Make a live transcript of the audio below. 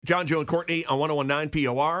John, Joe, and Courtney on 101.9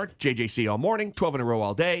 POR. JJC all morning, 12 in a row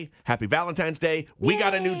all day. Happy Valentine's Day. We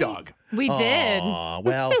got a new dog. We did.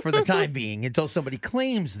 Well, for the time being, until somebody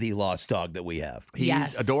claims the lost dog that we have.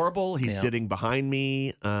 He's adorable. He's Yeah. sitting behind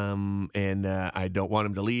me, and I don't want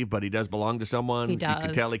him to leave, but he does belong to someone. He You can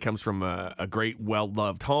does. tell he comes from a great,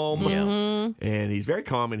 well-loved home. Yeah. And he's very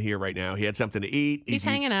calm in here right now. He had something to eat. He's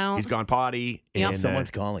hanging out. He's gone potty. Yep. And,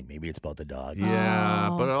 Someone's calling. Maybe it's about the dog. yeah,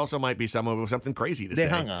 Oh. but it also might be someone with something crazy to They say.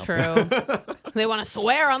 hung up. True. They want to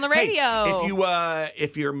swear on the radio. Hey,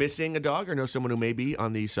 if you're missing a dog or know someone who may be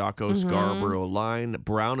on the Saco Scarborough line,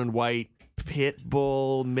 brown and white pit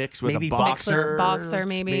bull mix with Maybe a boxer, boxer,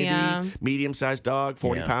 maybe, yeah. medium-sized dog,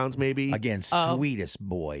 40 Yeah. pounds maybe. Again, sweetest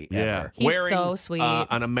boy ever. He's wearing so sweet.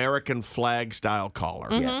 an American flag style collar.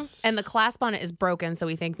 Yes. And the clasp on it is broken, so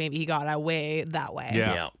we think maybe he got away that way.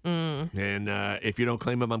 Yeah. Yeah. And if you don't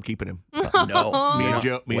claim him, I'm keeping him. No. Me you and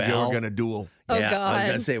know, Joe are gonna duel. Oh, yeah, I was God.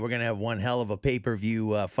 going to say, we're going to have one hell of a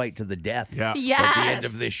pay-per-view fight to the death Yeah. at the Yes. end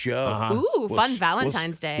of this show. Uh-huh. Ooh, fun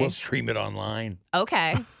Valentine's Day. We'll stream it online.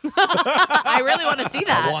 Okay. I really want to see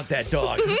that. I want that dog.